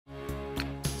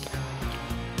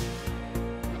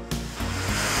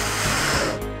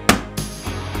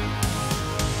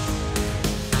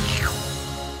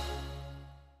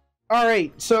All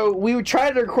right, so we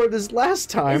tried to record this last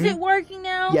time. Is it working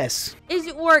now? Yes. Is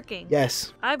it working?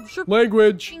 Yes. I'm sure.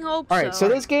 Language. Hope All right, so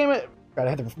this game. God, I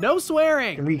had to No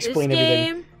swearing. re-explain this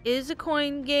everything. game is a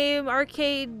coin game,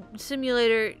 arcade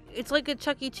simulator. It's like a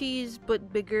Chuck E. Cheese,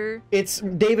 but bigger. It's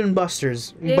Dave and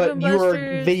Buster's, Dave but and your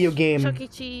Buster's, video game. Chuck E.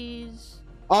 Cheese.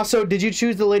 Also, did you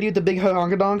choose the lady with the big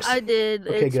honka-donks? I did.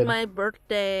 Okay, it's good. my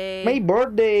birthday. My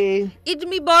birthday. It's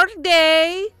me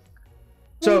birthday.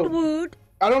 So, Woot woot.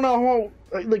 I don't know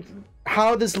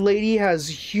how this lady has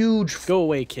huge Go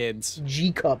away, kids.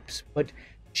 G cups, but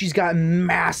she's got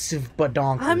massive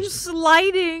badonkers. I'm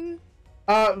sliding.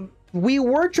 We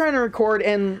were trying to record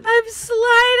and I'm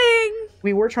sliding.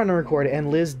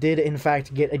 Liz did in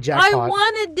fact get a jackpot. I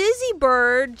won a Dizzy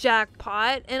Bird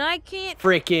jackpot, and I can't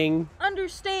Freaking.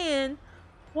 understand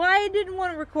why I didn't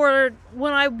want to record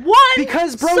when I won.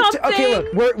 Because something. okay,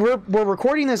 look, we're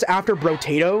recording this after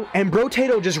Brotato, and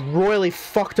Brotato just royally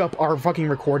fucked up our fucking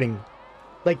recording,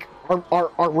 like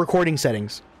our recording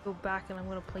settings. Go back and I'm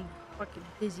gonna play fucking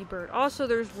Dizzy Bird. Also,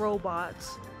 there's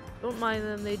robots. Don't mind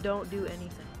them; they don't do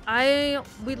anything.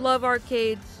 We love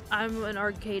arcades. I'm an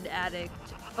arcade addict.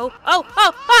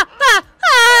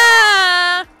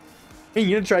 Hey,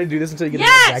 you gonna try to do this until you get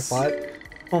Yes! a jackpot?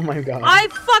 Oh my god. I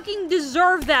fucking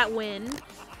deserve that win.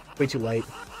 Way too late.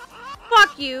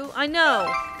 Fuck you. I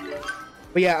know.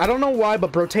 But yeah, I don't know why,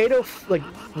 but Brotato like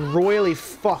royally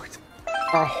fucked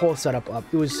our whole setup up.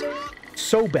 It was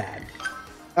so bad.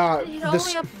 It's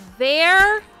only up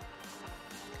there.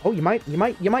 Oh, you might.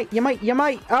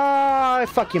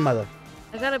 Fuck your mother.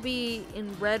 I gotta be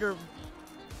in red or...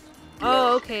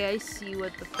 Oh, okay, I see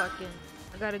what the fucking...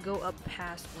 I gotta go up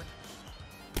past one.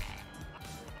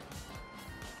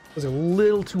 It was a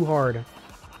little too hard.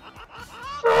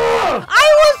 I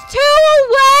was 2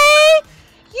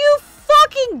 away! You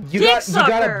fucking dick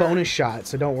sucker! You got a bonus shot,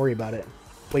 so don't worry about it.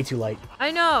 Way too late. I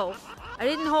know. I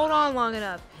didn't hold on long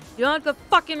enough. You don't have to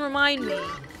fucking remind me.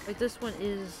 Like, this one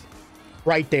is...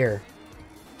 Right there.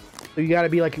 So you gotta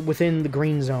be like within the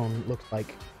green zone, looks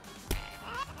like.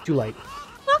 Too late.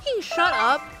 Fucking shut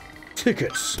up.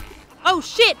 Tickets. Oh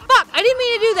shit, fuck! I didn't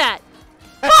mean to do that!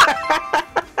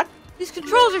 Fuck! These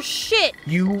controls are shit!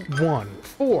 You won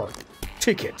 4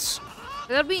 tickets. I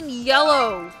gotta be in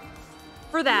yellow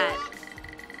for that.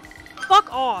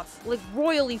 Fuck off. Like,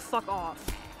 royally fuck off.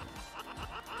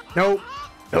 Nope.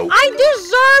 Nope. I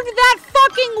deserved that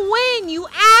fucking win, you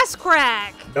ass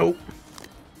crack! Nope.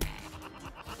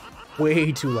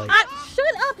 Way too late.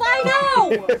 Shut up, I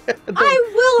know!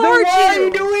 I will Then hurt why are you!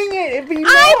 you doing it if you know?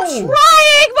 I'm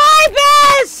trying my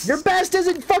best! Your best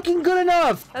isn't fucking good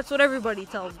enough. That's what everybody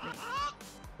tells me.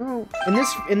 Oh, in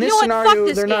this You know what? scenario, Fuck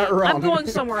this they're game. not wrong. I'm going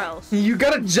somewhere else. You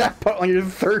got a jackpot on your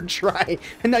 3rd try,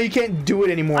 and now you can't do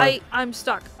it anymore. I'm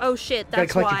stuck. Oh shit, You gotta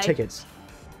that's collect why. your tickets.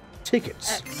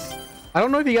 Tickets. X. I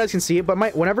don't know if you guys can see it, but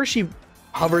whenever she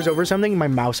hovers over something, my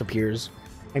mouse appears.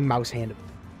 My mouse hand.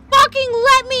 Fucking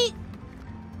let me...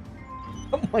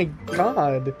 Oh my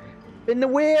god. Spin the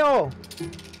wheel.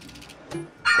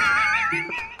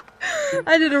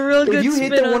 I did a real good If you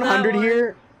spin hit the on that 100 one.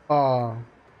 here,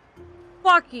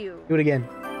 Fuck you. do it again.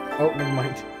 Oh, never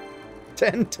mind.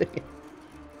 10 tickets.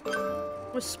 I'm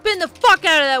gonna spin the fuck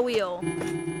out of that wheel.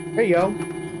 There you go.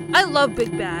 I love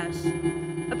Big Bass.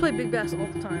 I play Big Bass all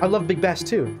the time. I love Big Bass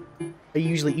too. I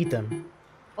usually eat them.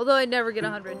 Although I never get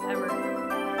 100, ever.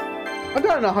 I've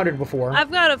gotten 100 before.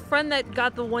 I've got a friend that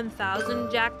got the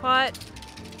 1,000 jackpot.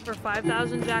 Or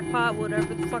 5,000 jackpot,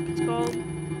 whatever the fuck it's called.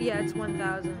 Yeah, it's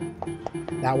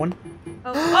 1,000. That one?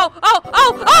 Oh!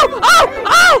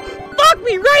 Fuck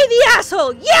me right in the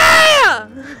asshole! Yeah!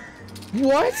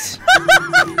 What?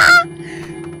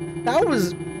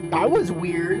 that was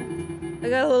weird. I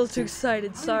got a little too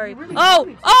excited, sorry. Oh!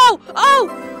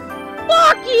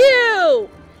 Fuck you!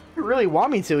 You really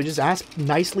want me to, just ask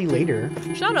nicely later.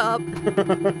 Shut up. Give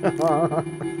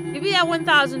me that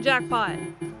 1,000 jackpot.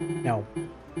 No.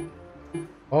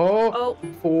 Oh.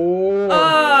 4.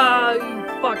 Oh, you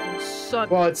fucking suck.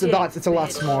 Well, it's a lot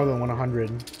bitch. smaller than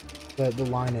 100. The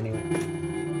line anyway.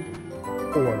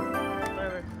 4.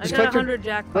 Whatever. I Just got collect 100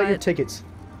 jackpot. Collect your tickets.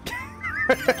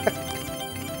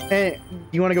 Hey,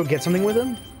 you want to go get something with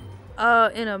him?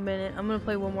 In a minute. I'm gonna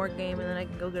play one more game and then I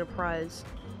can go get a prize.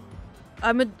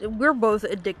 We're both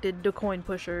addicted to coin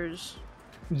pushers.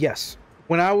 Yes.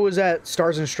 When I was at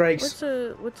Stars and Strikes.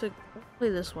 Let's play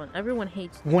this one. Everyone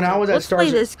hates this When I was at Let's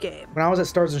play this game. When I was at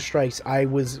Stars and Strikes, I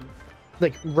was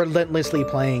like relentlessly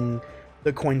playing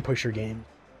the coin pusher game.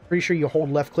 Pretty sure you hold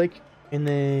left click and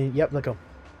then let go.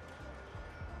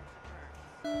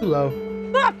 Too low.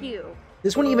 Fuck you.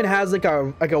 This one even has like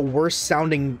a worse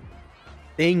sounding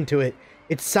thing to it.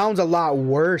 It sounds a lot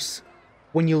worse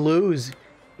when you lose.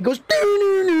 It goes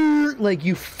like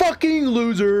you fucking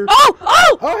loser.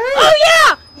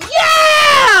 Oh yeah!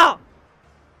 Yeah!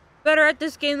 Better at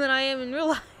this game than I am in real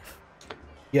life.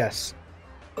 Yes.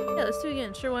 Yeah, let's do it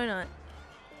again. Sure, why not?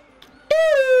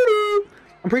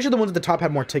 I'm pretty sure the ones at the top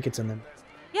had more tickets in them.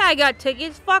 Yeah, I got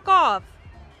tickets. Fuck off.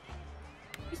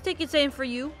 These tickets ain't for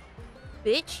you,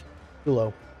 bitch. Too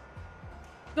low.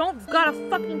 Don't gotta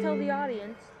fucking tell the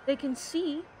audience. They can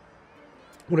see.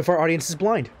 What if our audience is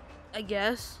blind? I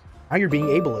guess. Now you're being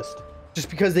ableist. Just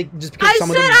because I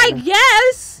some of said them. I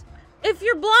guess. If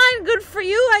you're blind, good for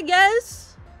you, I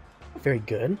guess. Very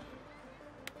good.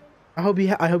 I hope you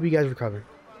guys recover.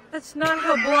 That's not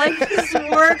how blindness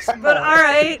works, but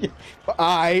alright.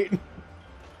 Alright.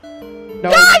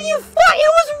 No. God, you fuck!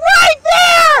 It was right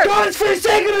there! God's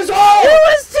forsaken us all! It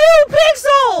was 2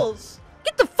 pixels!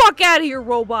 Get the fuck out of here,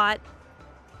 robot.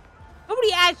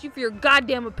 Nobody asked you for your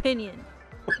goddamn opinion.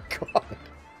 Oh my god.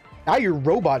 Now you're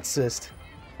robot cyst.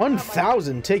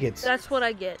 1,000 tickets. That's what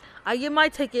I get. I get my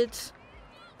tickets.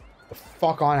 The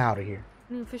fuck on out of here.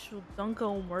 Any official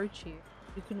Dunko merch here.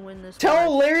 You can win this.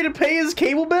 Tell Larry to pay his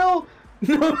cable bill?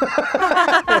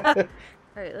 Alright,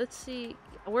 let's see.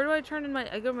 Where do I turn in my...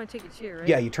 I go to my tickets here, right?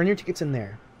 Yeah, you turn your tickets in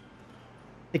there.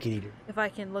 Ticket eater. If I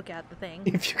can look at the thing.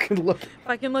 If you can look. If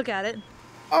I can look at it.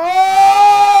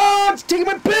 Oh! It's taking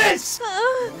my piss!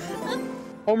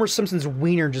 Homer Simpson's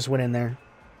wiener just went in there.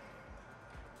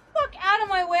 Fuck out of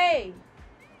my way!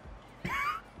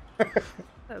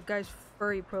 That guy's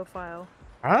furry profile.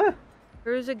 Huh?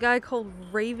 There was a guy called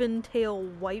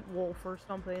Raventail White Wolf or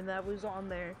something that was on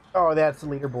there. Oh, that's the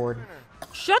leaderboard.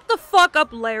 Shut the fuck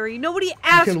up, Larry. Nobody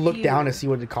asked you. You can look down to see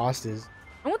what the cost is.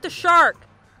 I want the shark.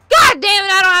 God damn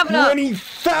it, I don't have enough.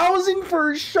 20,000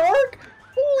 for a shark?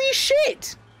 Holy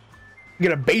shit! You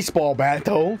get a baseball bat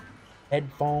though.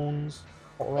 Headphones.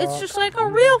 It's just like a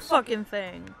real fucking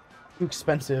thing. Too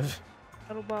expensive.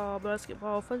 Paddle ball,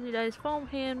 basketball, fuzzy dice, foam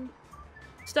hand,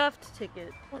 stuffed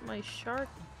ticket. I want my shark,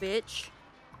 bitch.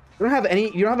 You don't have any.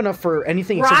 You don't have enough for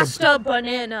anything except Rasta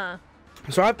banana.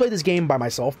 So I've played this game by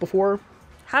myself before.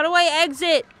 How do I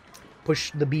exit?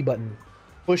 Push the B button.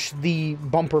 Push the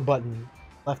bumper button.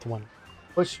 Left one.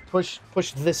 Push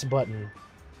this button.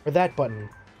 Or that button.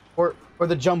 Or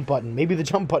the jump button. Maybe the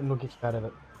jump button will get you out of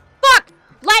it. Fuck!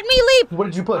 Let me leap! What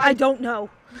did you push? I don't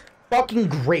know. Fucking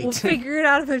great. We'll figure it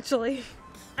out eventually.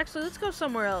 Actually, let's go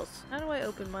somewhere else. How do I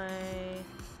open my...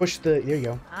 Push the... There you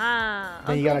go. Ah,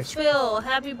 Then Uncle you gotta... Phil,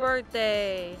 happy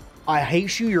birthday. I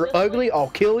hate you, you're ugly,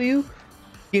 I'll kill you.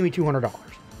 Give me $200.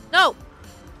 No!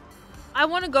 I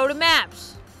want to go to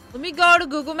Maps. Let me go to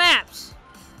Google Maps.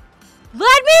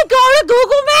 Let me go to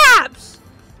Google Maps!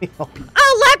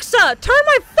 Alexa, turn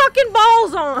my fucking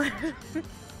balls on!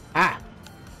 Ah!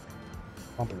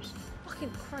 Bumpers.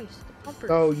 Fucking Christ, the bumpers.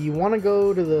 So, you want to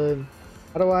go to the...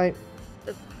 How do I...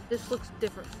 This looks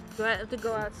different. Do I have to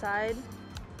go outside?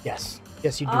 Yes.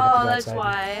 Yes, you do Oh, have to go that's outside.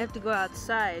 why. I have to go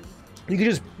outside. You could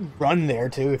just run there,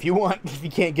 too, if you want. If you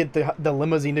can't get the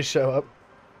limousine to show up.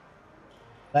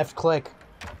 Left click.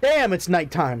 Damn, it's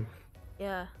nighttime.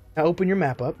 Yeah. Now open your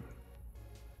map up.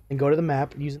 And go to the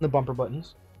map using the bumper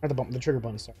buttons. Not the trigger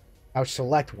buttons, sorry. Now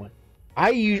select one.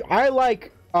 I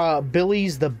like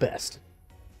Billy's the best.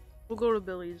 We'll go to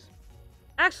Billy's.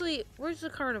 Actually, where's the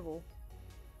carnival?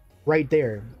 Right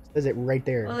there. It says it right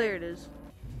there. Oh, there it is.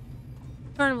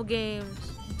 Carnival games.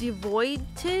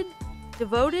 Devoted?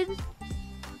 Devoted?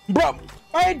 Bro,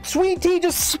 I had Sweet Tea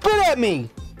just spit at me!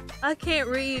 I can't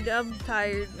read. I'm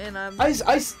tired and I'm...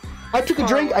 I took a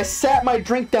drink, I sat my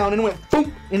drink down and it went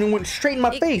boom, and it went straight in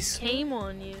my face. It came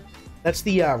on you. That's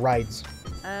the rides.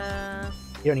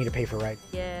 You don't need to pay for rides.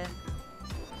 Yeah.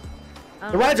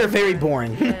 The rides are very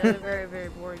boring. Yeah, they're very, very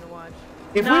boring to watch.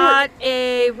 If Not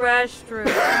a restroom.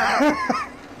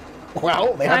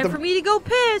 Well, they have Time for me to go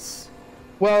piss.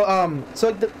 Well,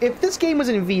 so if this game was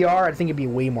in VR, I think it'd be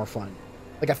way more fun.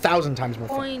 Like 1,000 times more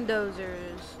fun. Coin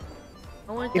dozers.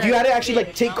 If you had to actually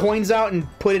like take coins out and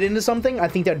put it into something, I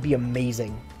think that'd be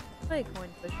amazing. Play coin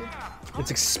pusher.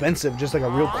 It's expensive, just like a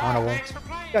real carnival.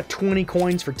 You got 20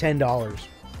 coins for $10.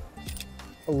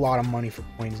 A lot of money for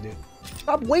coins, dude.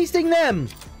 Stop wasting them!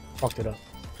 Fucked it up.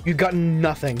 You got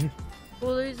nothing.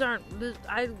 Well, these aren't...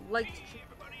 I like to keep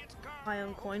my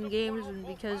own coin games and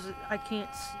because I can't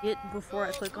see it before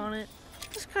I click on it.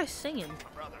 What's this guy singing?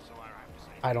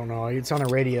 I don't know. It's on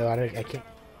the radio. I can't...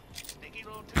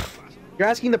 You're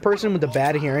asking the person with the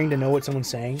bad hearing to know what someone's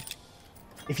saying?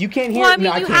 If you can't hear... Well, I mean,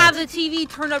 no, you I can't. have the TV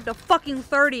turned up to fucking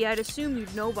 30. I'd assume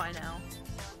you'd know by now.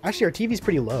 Actually, our TV's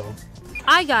pretty low.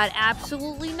 I got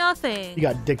absolutely nothing. You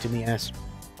got dicked in the ass.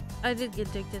 I did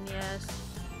get dicked in the ass.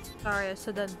 Sorry, I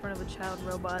said that in front of a child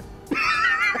robot.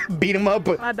 Beat him up.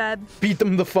 My bad. Beat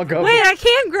them the fuck up. Wait, I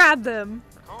can grab them.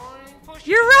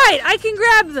 You're right, I can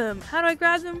grab them. How do I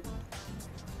grab them?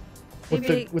 With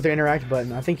the interact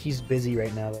button. I think he's busy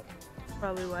right now. Though.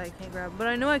 Probably why I can't grab them, but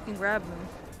I know I can grab them.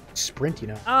 Sprint, you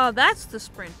know. Oh, that's the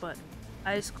sprint button.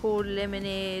 Ice cold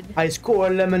lemonade. Ice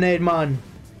cold lemonade, man.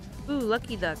 Ooh,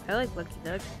 Lucky Duck. I like Lucky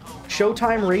Duck.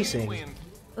 Showtime racing.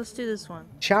 Let's do this one.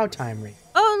 Chow time race.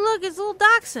 Oh, look, it's a little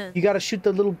dachshund. You gotta shoot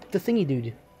the thingy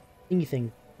dude. Thingy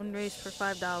thing. One race for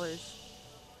 $5.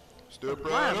 Step A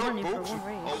lot right of up, money for folks. one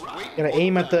race. Oh, wait. Gotta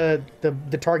aim at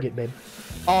the target, babe.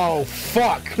 Oh,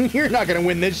 fuck. You're not gonna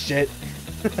win this shit.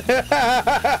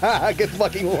 Good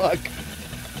fucking luck.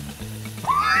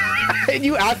 And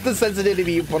you asked the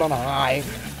sensitivity you put on high.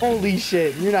 Holy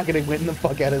shit. You're not gonna win the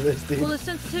fuck out of this, dude. Well, the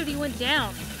sensitivity went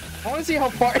down. I wanna see how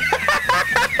far.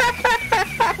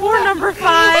 Or number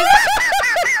 5.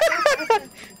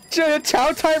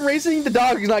 Chow time racing? The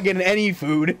dog's not getting any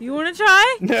food. You want to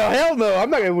try? No, hell no. I'm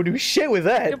not gonna do shit with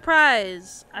Your that.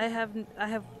 prize. I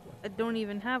don't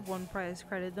even have one prize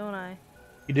credit, don't I?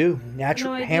 You do.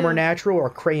 Natural, No, I hammer do. natural or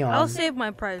crayon. I'll save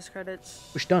my prize credits.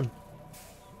 Push done.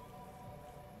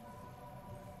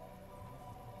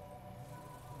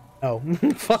 Oh,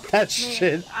 fuck that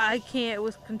shit. I can't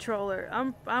with controller.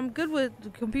 I'm good with the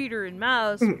computer and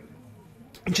mouse. It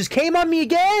just came on me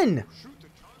again.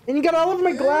 And you got all of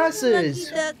my glasses.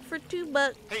 Lucky Duck for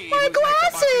 $2. Hey, My looks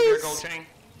like somebody here, glasses! Gold Chain.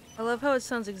 I love how it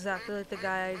sounds exactly like the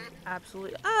guy I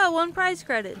absolutely. Ah, 1 prize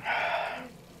credit. I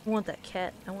want that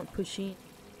cat. I want Pusheen.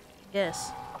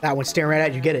 Yes. That one's staring right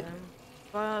at you. Get it.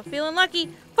 Feeling lucky.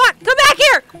 Fuck! Come back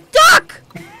here! Duck!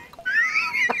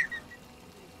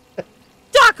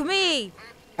 Duck me!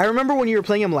 I remember when you were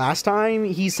playing him last time,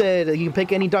 he said you can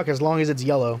pick any duck as long as it's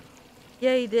yellow.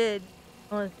 Yeah, he did.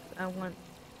 I want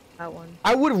that one.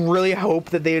 I would really hope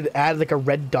that they would add like a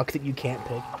red duck that you can't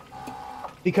pick.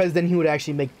 Because then he would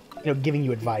actually make, giving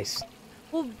you advice.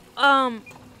 Well,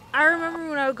 I remember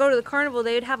when I would go to the carnival,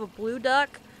 they'd have a blue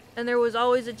duck, and there was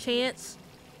always a chance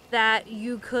that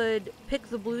you could pick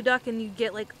the blue duck and you'd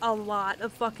get like a lot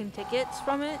of fucking tickets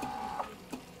from it.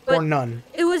 Or But none.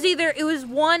 it was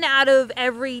 1 out of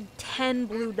every 10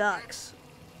 blue ducks.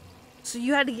 So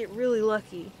you had to get really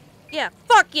lucky. Yeah,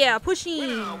 fuck yeah,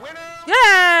 pushing.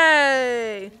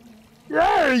 Yay!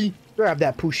 Yay! Grab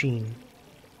that Pusheen.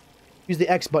 Use the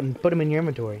X button. Put him in your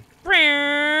inventory.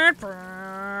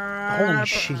 Holy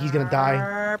shit, he's gonna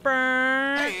die.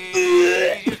 Hey,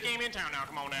 you just came in town now.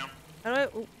 Come on down. How do I?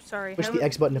 Oh, sorry. Push How the do-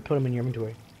 X button to put him in your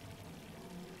inventory.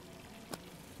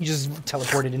 You just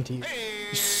teleported into you.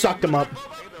 You sucked him up.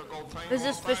 Hey there, Gold Chain. Is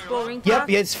this fishbowl ring Yep, toss?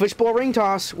 yeah, it's fishbowl ring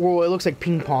toss. Whoa, it looks like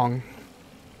ping pong.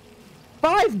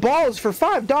 5 balls for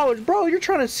 $5, bro. You're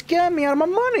trying to scam me out of my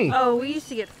money. Oh, we used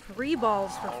to get 3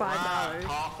 balls for $5.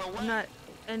 Toss away. I'm not,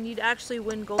 and you'd actually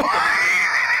win gold.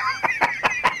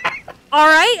 All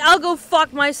right, I'll go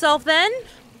fuck myself then. You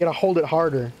gotta hold it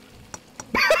harder.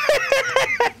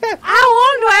 How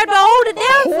long do I have to hold it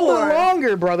down Hold for? it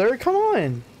longer, brother. Come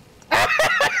on.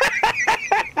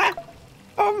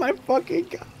 Oh my fucking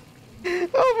god.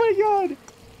 Oh my god.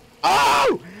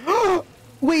 Oh!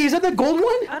 Wait, is that the gold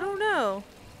one? I don't know.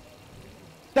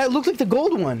 That looks like the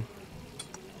gold one.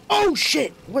 Oh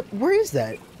shit! What? Where is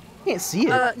that? I can't see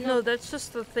it. No, that's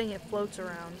just the thing it floats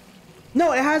around.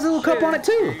 No, it has a little cup on it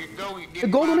too. Here you go, you get The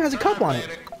gold one has a about cup on it.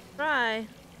 minute. Try.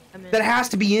 I'm in. That has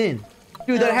to be in.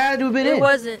 Dude, that No, had to have been It in.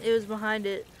 wasn't. It was behind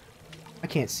it. I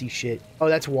can't see shit. Oh,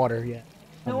 that's water, yeah.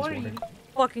 No That was wonder you water.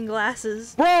 fucking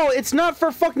glasses. Bro, it's not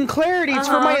for fucking clarity, it's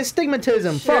for my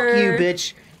astigmatism. Fuck you, Sure.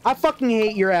 bitch. I fucking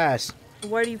hate your ass.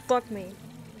 Why do you fuck me?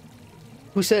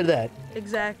 Who said that?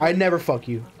 Exactly. I'd never fuck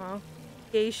you.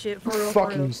 Gay shit for You real.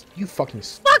 fucking, you fucking.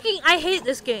 Fucking, I hate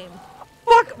this game.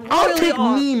 Fuck really I'll take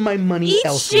off. me my money Eat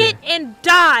elsewhere. shit and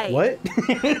die. What?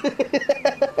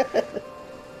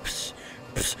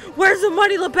 Where's the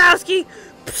money, Lebowski?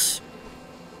 Psh.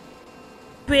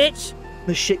 Bitch.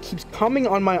 The shit keeps coming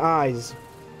on my eyes.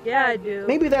 Yeah, I do.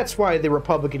 Maybe that's why the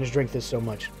Republicans drink this so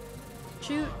much.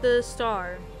 Shoot the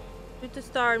star. Shoot the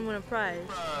star and win a prize.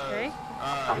 Okay?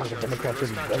 I'm like a Democrat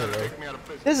Let's not try to anyway. take me out of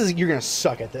business. This is, you're gonna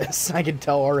suck at this. I can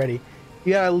tell already.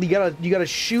 You gotta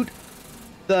shoot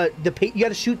you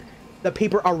gotta shoot the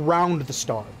paper around the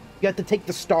star. You have to take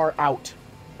the star out.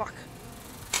 Fuck.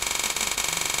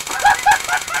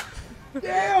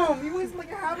 Damn, you wasted like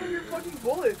half of your fucking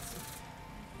bullets.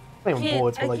 Not even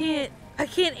bullets, but like, I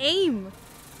can't aim.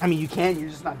 I mean, you can. You're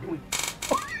just not doing.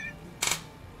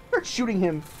 Start shooting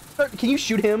him. Can you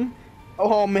shoot him?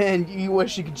 Oh man, you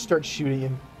wish you could start shooting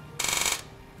him.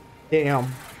 Damn.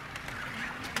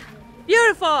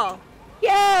 Beautiful.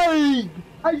 Yay!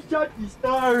 I shot the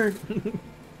star.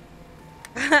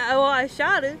 Well, I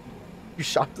shot it. You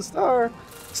shot the star.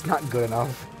 It's not good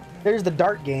enough. There's the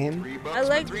dart game. I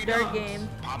like the dart game.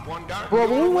 Pop one dart. Bro,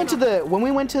 when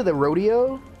we went to the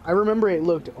rodeo, I remember it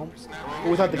looked almost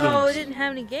without the games. No, it didn't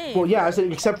have any games. Well, yeah, I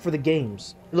said except for the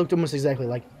games. It looked almost exactly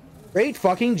like. Great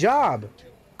fucking job.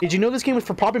 Did you know this game was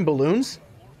for popping balloons?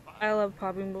 I love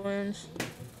popping balloons.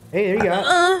 Hey, there you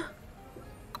go.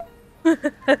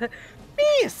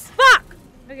 Yes. Fuck!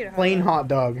 I get a hot Plain dog. hot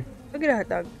dog. I get a hot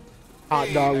dog. Hot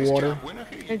dog water.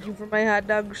 Thank you for my hot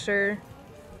dog, sir.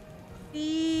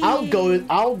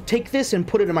 I'll take this and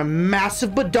put it in my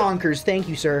massive badonkers. Thank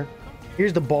you, sir.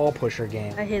 Here's the ball pusher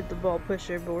game. I hate the ball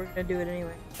pusher, but we're gonna do it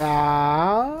anyway.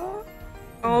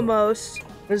 Almost.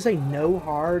 What does it say? No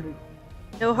hard.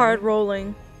 No hard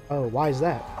rolling. Oh, why is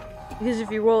that? Because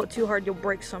if you roll it too hard, you'll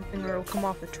break something or it'll come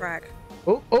off the track.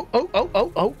 Oh.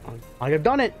 I have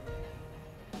done it.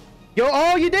 Yo,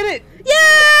 oh, you did it!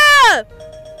 Yeah!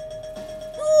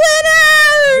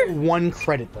 Winner! 1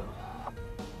 credit, though.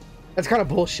 That's kind of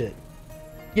bullshit.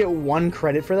 You get 1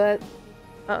 credit for that?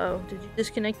 Uh-oh. Did you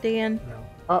disconnect again?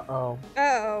 No. Uh-oh.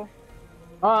 Uh-oh.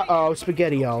 Uh-oh,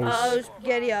 SpaghettiOs. Uh-oh,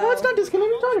 SpaghettiOs. No, it's not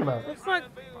disconnected. What are you talking about? Looks like...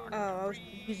 Oh, I was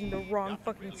using the wrong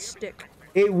fucking stick.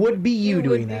 It would be you It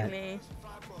doing would be that. me.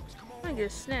 I'm gonna get a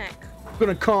snack. I'm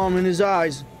gonna calm in his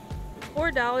eyes.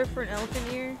 $4 for an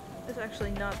elephant ear? That's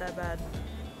actually not that bad.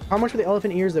 How much were the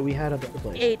elephant ears that we had at the other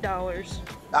place? $8.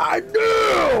 Ah,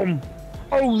 damn!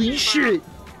 Holy shit!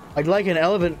 I'd like an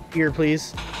elephant ear,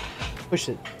 please. Push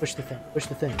it. Push the thing. Push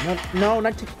the thing. No,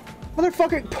 not to...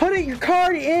 Motherfucker, put your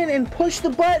card in and push the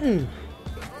button!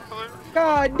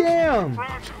 God damn!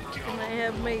 Can I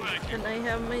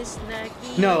have my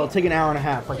snacky? No, it'll take an hour and a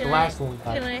half, like the last one we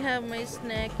Can got. I have my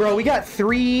snack? Bro, we got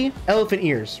 3 elephant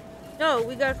ears. No,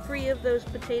 we got 3 of those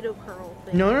potato curl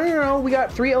things. No. We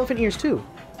got 3 elephant ears, too.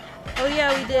 Oh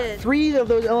yeah, we did. 3 of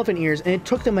those elephant ears, and it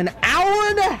took them an hour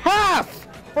and a half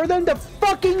for them to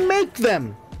fucking make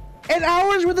them. And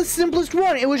ours were the simplest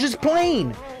one. It was just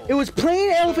plain. It was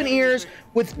plain elephant ears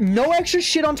with no extra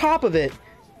shit on top of it.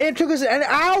 It took us an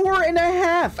hour and a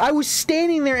half. I was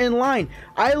standing there in line.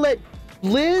 I let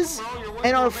Liz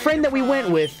and our friend that we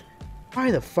went with... Why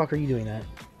the fuck are you doing that?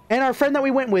 And our friend that we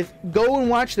went with go and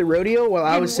watch the rodeo while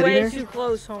I was sitting there. Way too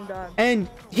close, home dog. And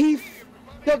the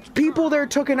people there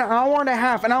took an hour and a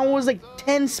half, and I was like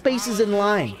 10 spaces in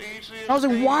line. I was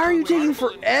like, why are you taking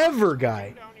forever,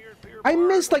 guy? I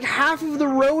missed like half of the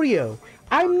rodeo.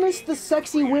 I missed the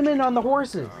sexy women on the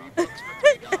horses.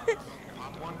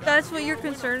 That's what you're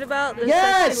concerned about? The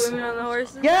Yes! sexy women on the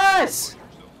horses? Yes!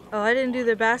 Oh, I didn't do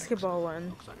the basketball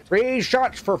one. 3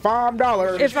 shots for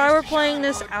 $5. If I were playing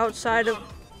this outside of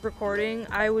recording,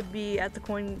 I would be at the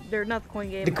coin... They're not the coin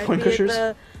game. The I'd coin be pushers?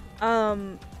 at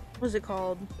the, what's it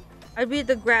called? I'd be at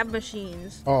the grab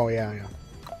machines. Oh, yeah.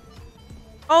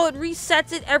 Oh, it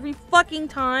resets it every fucking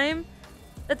time?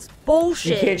 That's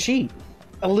bullshit. You can't cheat.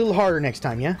 A little harder next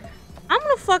time, yeah? I'm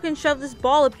gonna fucking shove this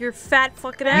ball up your fat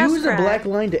fucking ass Use a crack. black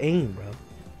line to aim, bro.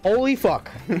 Holy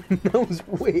fuck. That was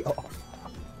way off.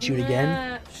 Shoot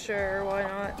again? Sure, why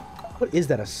not? What is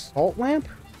that, a salt lamp?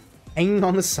 Hanging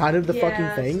on the side of the fucking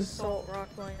thing? It's a salt rock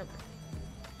lamp.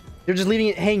 They're just leaving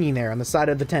it hanging there on the side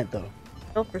of the tent, though.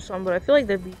 Well, for some, but I feel like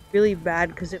that'd be really bad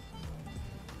because it...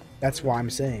 That's why I'm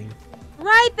saying.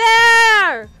 Right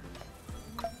there!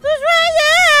 Who's right there?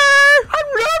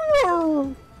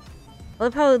 I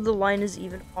love how the line is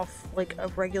even off like a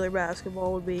regular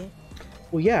basketball would be.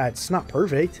 Well, yeah, it's not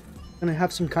perfect. It's gonna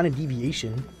have some kind of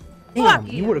deviation. Fuck Damn,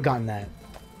 you. you would have gotten that.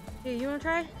 Hey, you wanna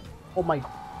try? Hold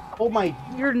my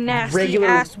Your nasty regular-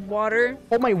 ass water.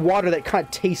 hold my water that kind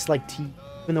of tastes like tea,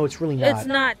 even though it's really not. It's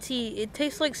not tea. It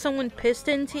tastes like someone pissed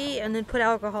in tea and then put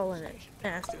alcohol in it.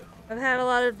 Nasty. I've had a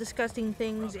lot of disgusting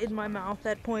things in my mouth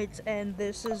at points, and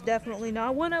this is definitely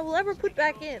not one I will ever put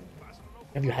back in.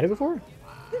 Have you had it before?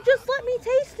 You just let me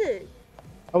taste it.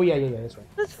 Oh yeah, that's right.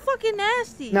 That's fucking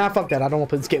nasty. Nah, fuck that. I don't want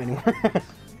to play this game anymore.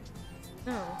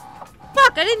 No.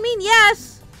 Fuck, I didn't mean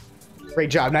yes. Great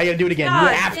job. Now you gotta do it again. God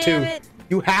You have damn to. it.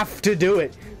 You have to do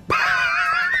it.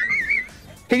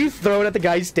 Can you throw it at the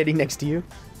guy standing next to you?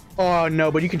 Oh no,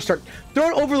 but you can start. Throw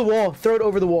it over the wall. Throw it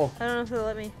over the wall. I don't know if they'll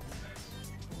let me.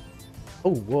 Oh,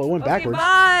 well, it went Okay, backwards.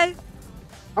 bye.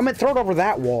 I meant throw it over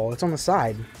that wall. It's on the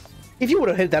side. If you would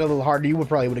have hit that a little harder, you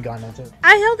probably would have gotten that too.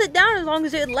 I held it down as long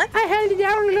as it would let me. I held it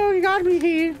down until you got me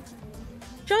here.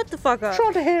 Shut the fuck up.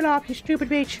 Shut the hell up, you stupid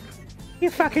bitch. You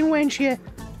fucking wench, you.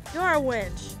 You're a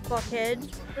wench,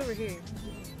 fuckhead. Get over here.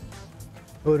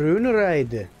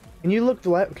 Ride. Can you look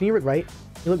left? Can you look right?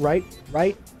 You look right,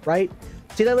 right.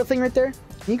 See that little thing right there?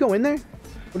 Can you go in there?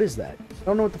 What is that? I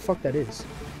don't know what the fuck that is.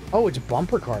 Oh, it's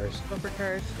bumper cars. Bumper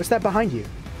cars. What's that behind you?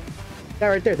 That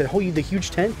right there, the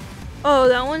huge tent? Oh,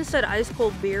 that one said ice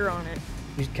cold beer on it.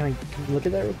 Can you look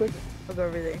at that real quick? I'll go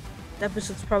over there. The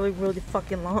episode's probably really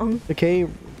fucking long. Okay,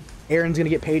 Aaron's gonna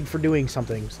get paid for doing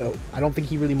something, so I don't think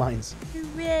he really minds.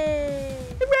 Hooray!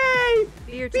 Hooray!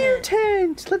 Beer Beer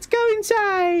tent. tent! Let's go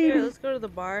inside! Here, let's go to the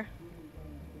bar.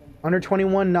 Under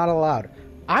 21, not allowed.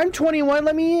 I'm 21,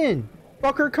 let me in!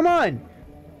 Fucker, come on!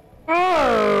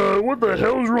 What the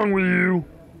hell's wrong with you?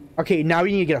 Okay, now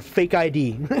you need to get a fake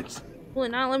ID. Will it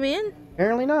not let me in?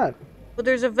 Apparently not. But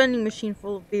there's a vending machine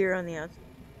full of beer on the outside.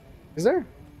 Is there?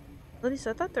 At least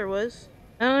I thought there was.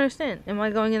 I don't understand. Am I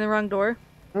going in the wrong door?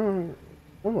 Oh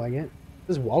like it.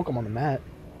 This is welcome on the mat.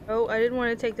 Oh, I didn't want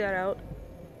to take that out.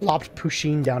 Plopped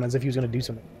Pusheen down as if he was gonna do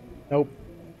something. Nope.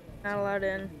 Not allowed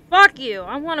in. Fuck you!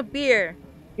 I want a beer!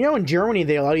 You know, in Germany,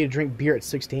 they allow you to drink beer at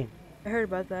 16. I heard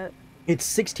about that. It's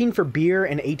 16 for beer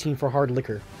and 18 for hard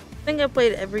liquor. I think I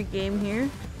played every game here.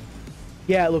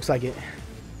 Yeah, it looks like it.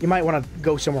 You might want to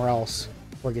go somewhere else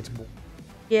where it gets bored.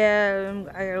 Yeah,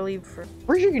 I gotta leave for...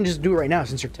 Pretty sure you can just do it right now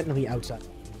since you're technically outside.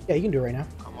 Yeah, you can do it right now.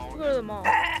 We'll go to the mall.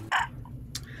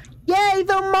 Yay,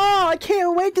 the mall! I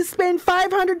can't wait to spend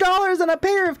 $500 on a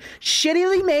pair of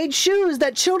shittily made shoes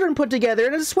that children put together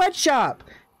in a sweatshop.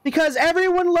 Because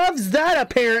everyone loves that,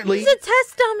 apparently. He's a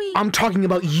test dummy! I'm talking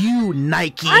about you,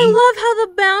 Nike. I love how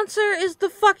the bouncer is the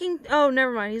fucking... Oh,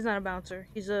 never mind. He's not a bouncer.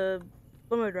 He's a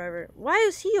limo driver. Why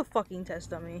is he a fucking test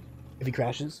dummy? If he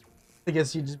crashes, I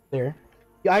guess you're just there.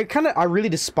 Yeah, I really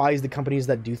despise the companies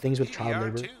that do things with child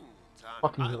labor.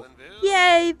 Fucking hell.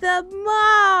 Yay, the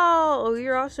mall! Oh,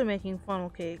 you're also making funnel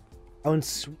cake. Oh, and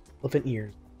sweet elephant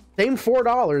ears. Same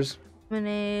 $4.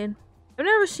 Lemonade. I've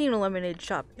never seen a lemonade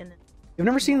shop in it. You've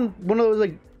never seen one of those,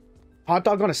 like, hot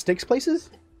dog on a sticks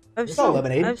places? I've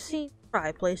seen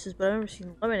fry places, but I've never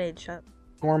seen a lemonade shop.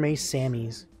 Gourmet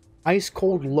Sammy's. Ice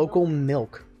cold local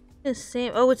milk. It's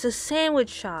a sandwich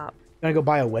shop. Gonna go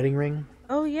buy a wedding ring?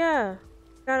 Oh yeah.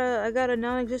 I got a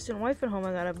non-existent wife at home.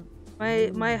 I got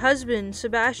my husband,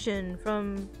 Sebastian,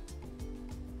 from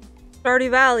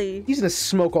Stardew Valley. He's gonna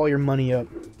smoke all your money up.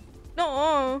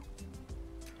 No.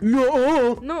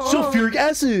 No! No. Sulfuric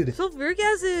acid! Sulfuric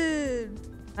acid!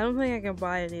 I don't think I can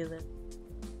buy any of them.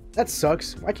 That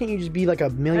sucks. Why can't you just be like a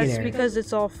millionaire? That's because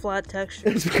it's all flat texture.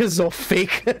 It's because it's all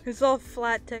fake. It's all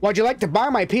flat texture. Would you like to buy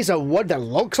my piece of wood that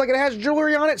looks like it has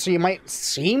jewelry on it so you might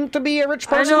seem to be a rich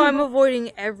I person? know I'm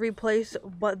avoiding every place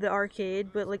but the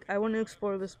arcade, but like I want to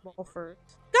explore this mall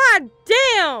first. God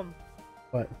damn!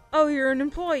 What? Oh, you're an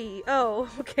employee. Oh,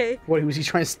 okay. What, was he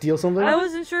trying to steal something? I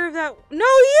wasn't sure if that... No, he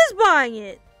is buying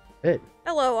it! It.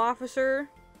 Hello, officer.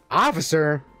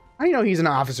 Officer? How do you know he's an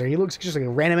officer? He looks just like a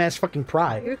random ass fucking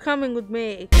pry. You're coming with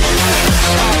me.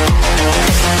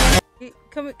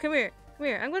 Come here.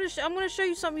 I'm gonna show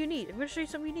you something you need.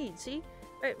 See?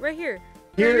 Right here.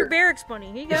 Here. Your barracks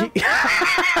bunny. Here you go.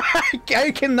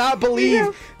 I cannot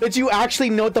believe that you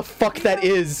actually know what the fuck that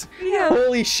is. Yeah.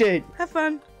 Holy shit. Have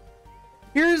fun.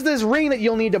 Here's this ring that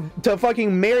you'll need to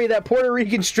fucking marry that Puerto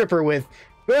Rican stripper with.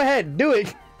 Go ahead, do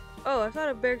it. Oh, I thought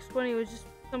a barracks bunny was just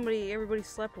somebody everybody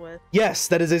slept with. Yes,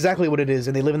 that is exactly what it is,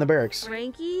 and they live in the barracks.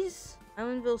 Frankie's,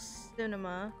 Islandville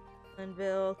Cinema,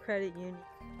 Islandville Credit Union.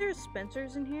 Is there a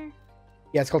Spencer's in here?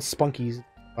 Yeah, it's called Spunky's.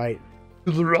 Right.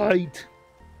 To the right.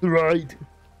 Right.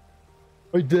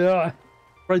 Right there.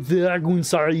 Right there. Go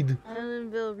inside.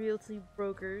 Islandville Realty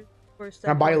Brokers.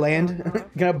 Can I buy land?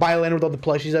 Can I buy land with all the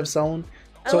plushies I've sold?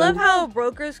 I love how a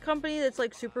broker's company that's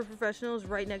like super professional is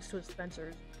right next to a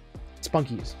Spencer's.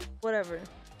 Spunky's. Whatever.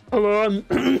 Hello,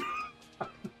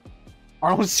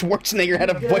 Arnold Schwarzenegger had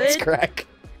a voice crack.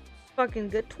 Fucking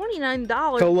good.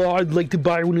 $29. hello, I'd like to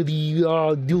buy one of the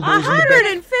dildos in the back.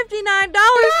 $159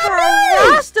 for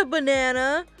a Rasta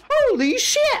banana. Holy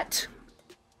shit!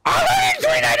 $129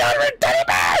 for teddy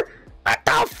bear! What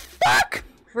the fuck?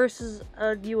 Versus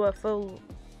a UFO.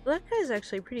 That guy's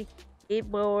actually pretty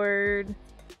skateboard.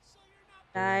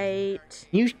 Light.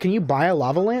 Can you buy a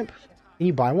lava lamp? Can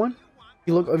you buy one?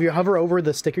 If you hover over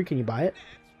the sticker, can you buy it?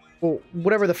 Well,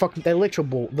 whatever the fuck, the electro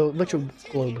globe.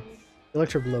 Can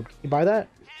you buy that?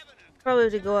 Probably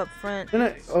have to go up front.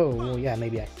 No. Oh, well, yeah,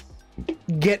 maybe I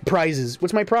get prizes.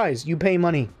 What's my prize? You pay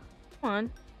money. Come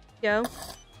on. Go.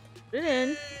 Put it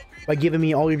in. By giving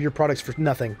me all of your products for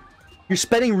nothing. You're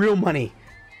spending real money.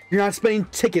 You're not spending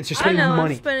tickets, you're spending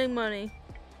money. I'm spending money.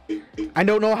 I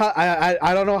don't know how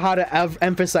I don't know how to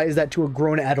emphasize that to a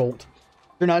grown adult.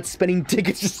 You're not spending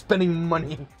tickets, you're spending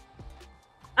money.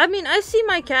 I mean, I see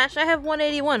my cash. I have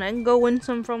 181. I can go win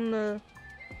some from the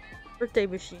birthday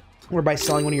machine. Or by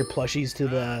selling one of your plushies to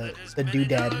the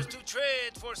doodad.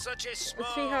 for such a small,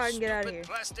 Let's see how I can get out of here.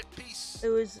 plastic piece. It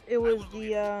was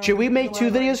the Should we make 2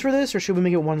 videos for this, or should we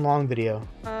make it one long video?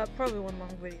 probably one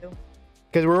long video.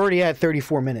 Because we're already at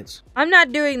 34 minutes. I'm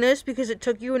not doing this because it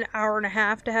took you an hour and a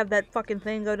half to have that fucking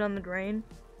thing go down the drain.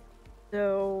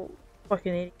 So,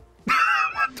 fucking idiot.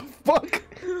 What the fuck?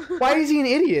 Why is he an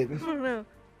idiot? I don't know.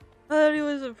 I thought he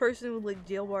was a person with like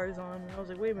jail bars on, and I was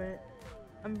like, wait a minute.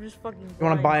 I'm just fucking You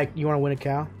want to you want to win a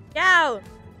cow? Cow!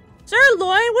 Sirloin,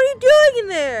 what are you doing in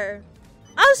there?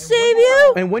 I'll save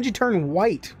you! And when'd you turn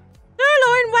white?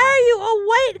 Sirloin, why are you a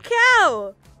white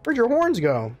cow? Where'd your horns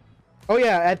go? Oh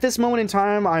yeah, at this moment in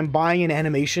time, I'm buying an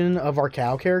animation of our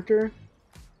cow character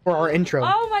for our intro.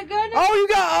 Oh my goodness! Oh, you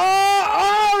got!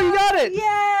 Oh, you got it!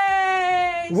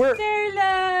 Yay!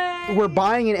 Sirloin! We're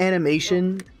buying an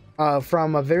animation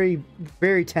from a very,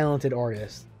 very talented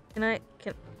artist. Can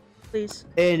please?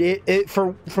 And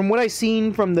from what I've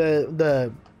seen from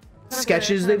the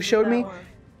sketches they've showed me,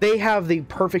 they have the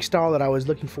perfect style that I was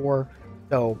looking for.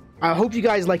 So I hope you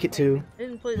guys like it too. I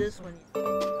didn't play this one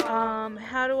yet.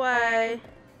 How do I?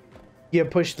 Yeah,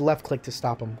 push the left click to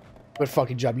stop him. What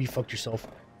fucking job, you fucked yourself.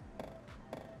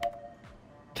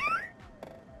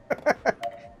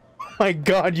 My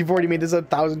God, you've already made this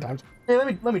 1,000 times. Hey,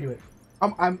 let me do it.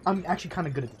 I'm actually kind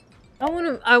of good at this.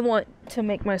 I want to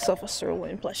make myself a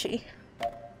sirloin plushie.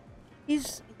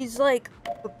 He's like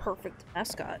the perfect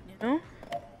mascot, you know?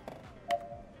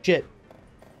 Shit.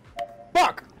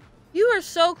 Fuck! You are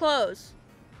so close.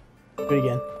 Do it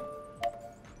again.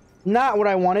 Not what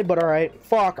I wanted, but alright.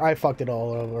 Fuck, I fucked it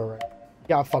all over. Alright.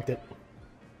 Yeah, I fucked it.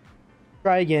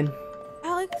 Try again.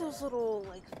 I like those little,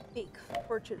 like, fake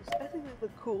torches. I think they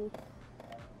look cool.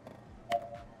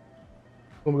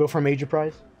 When we go for a major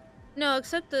prize? No,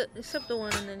 except the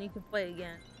one, and then you can play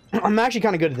again. I'm actually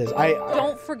kind of good at this.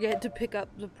 Don't forget to pick up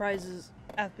the prizes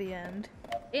at the end.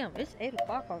 Damn, it's 8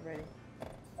 o'clock already.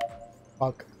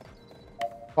 Fuck.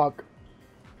 Fuck.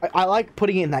 I like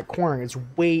putting it in that corner. It's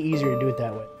way easier to do it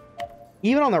that way.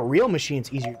 Even on the real machine,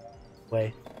 it's easier that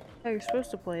way. How you're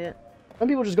supposed to play it. Some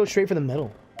people just go straight for the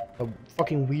middle. A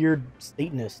fucking weird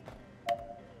Satanist.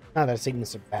 Not that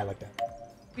Satanists are bad like that.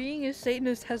 Being a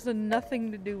Satanist has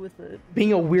nothing to do with it.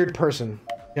 Being a weird person,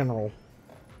 in general.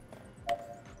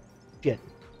 Shit.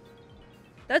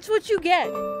 That's what you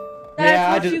get.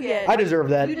 That's what you get. I deserve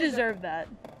that. You deserve that.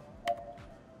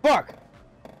 Fuck.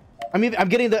 I'm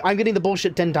getting the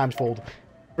bullshit 10 times fold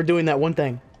for doing that one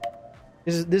thing.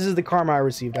 This is the karma I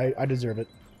received. I deserve it.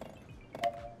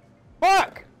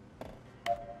 Fuck!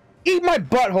 Eat my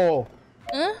butthole!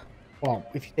 Huh? Well,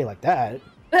 if you say like that.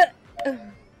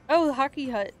 Oh, the hockey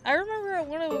hut. I remember at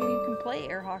one of them you can play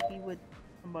air hockey with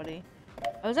somebody.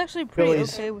 I was actually pretty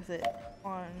okay with it.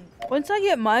 Once I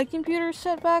get my computer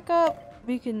set back up,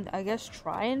 we can, I guess,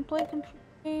 try and play computer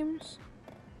games.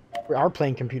 We are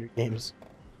playing computer games.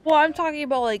 Well, I'm talking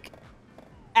about, like,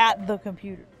 at the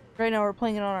computer. Right now we're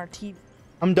playing it on our TV.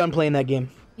 I'm done playing that game.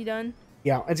 You done?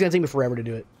 Yeah, it's gonna take me forever to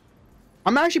do it.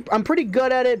 I'm pretty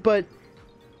good at it, but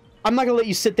I'm not gonna let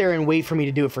you sit there and wait for me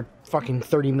to do it for fucking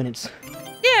 30 minutes.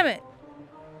 Damn it!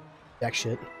 That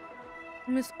shit.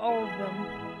 I missed all of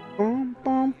them.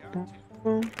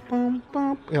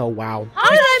 Oh, wow. How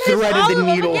did I miss all of them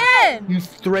again? You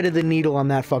threaded the needle on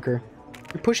that fucker.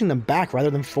 You're pushing them back rather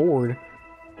than forward.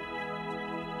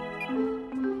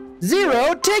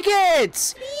 0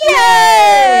 tickets!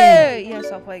 Yay!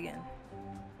 Yes, I'll play again.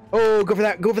 Oh, go for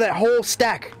that whole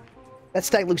stack. That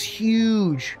stack looks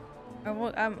huge. I'm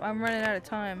running out of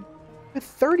time.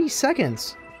 30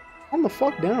 seconds. Calm the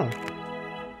fuck down.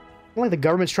 Not like the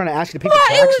government's trying to ask you to pay your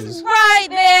taxes. It was right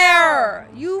there!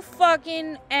 You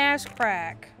fucking ass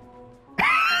crack.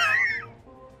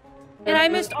 And I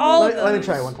missed all of them. Let me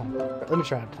try it one time. Let me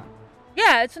try it one time.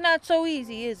 Yeah, it's not so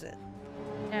easy, is it?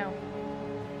 Now.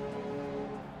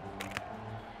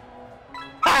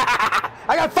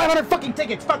 I got 500 fucking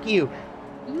tickets. Fuck you.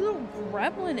 You little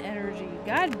gremlin energy.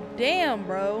 God damn,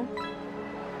 bro.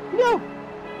 No.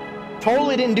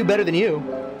 Totally didn't do better than you.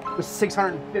 It was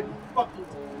 650 fucking.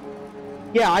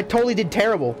 Yeah, I totally did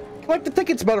terrible. Collect the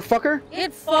tickets, motherfucker.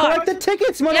 Get fucked. Collect the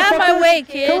tickets, motherfucker. Get out of my way,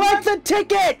 kid. Collect the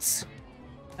tickets.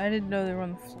 I didn't know they were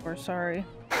on the floor. Sorry.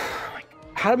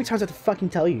 How many times do I have to fucking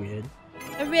tell you, dude?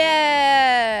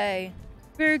 Hooray!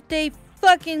 Birthday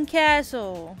fucking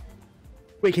castle.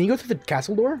 Wait, can you go through the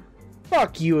castle door?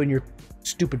 Fuck you and your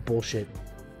stupid bullshit.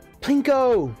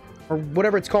 Plinko! Or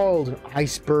whatever it's called.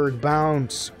 Iceberg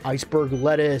bounce. Iceberg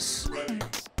lettuce.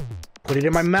 Put it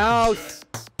in my mouth.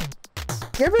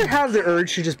 You ever have the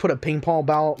urge to just put a ping pong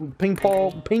ball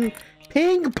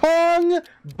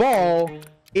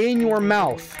in your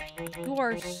mouth? You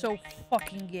are so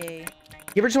fucking gay.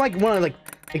 You ever just like want to like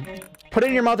Like, put it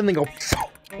in your mouth and then go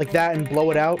like that and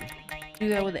blow it out. Do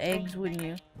that with eggs, wouldn't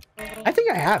you? I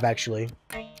think I have actually.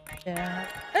 Yeah.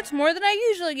 That's more than I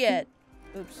usually get.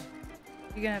 Oops.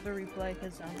 You're gonna have to replay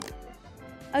because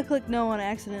I clicked no on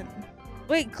accident.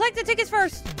 Wait, collect the tickets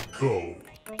first. Go.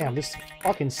 Damn, this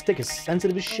fucking stick is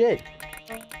sensitive as shit.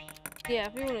 Yeah,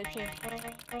 if you want to change.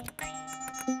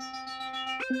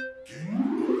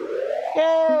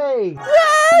 Yay!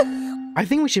 I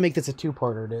think we should make this a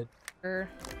two-parter, dude. Sure.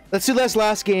 Let's do this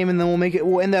last game and then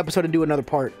we'll end the episode and do another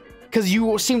part. Because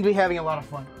you seem to be having a lot of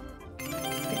fun.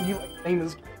 You like playing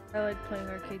this. I like playing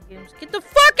arcade games. Get the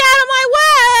fuck out of my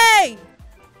way!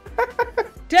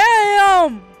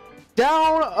 Damn!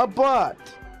 Down a butt.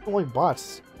 Only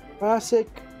butts. Classic.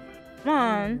 Come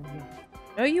on.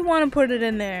 No, you want to put it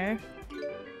in there.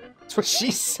 That's what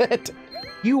she said.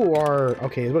 You are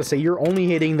okay. I was about to say you're only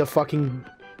hitting the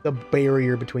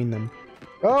barrier between them.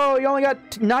 Oh, you only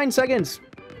got 9 seconds.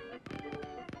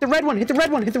 Hit the red one. Hit the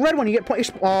red one. Hit the red one. You get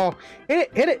points. Oh, hit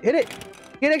it. Hit it. Hit it.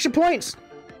 Get extra points.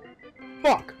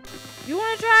 Fuck. You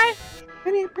want to try?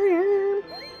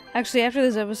 Actually, after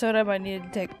this episode, I might need to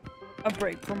take a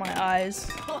break for my eyes.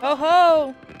 Oh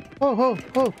ho! Oh ho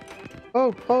ho.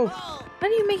 Oh ho. How do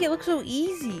you make it look so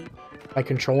easy? By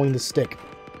controlling the stick.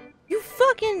 You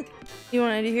fucking... You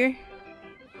want to edit here?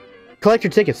 Collect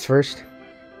your tickets first.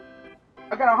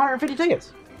 I got 150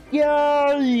 tickets.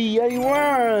 Yay! I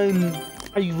won!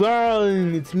 I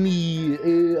won! It's me,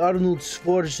 Arnold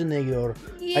Schwarzenegger.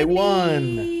 I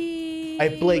won! I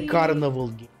play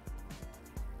carnival.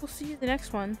 We'll see you in the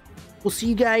next one. We'll see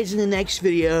you guys in the next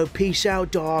video. Peace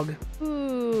out, dog.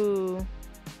 Ooh.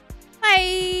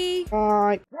 Bye!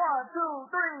 Bye. 1, 2,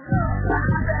 3,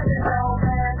 go!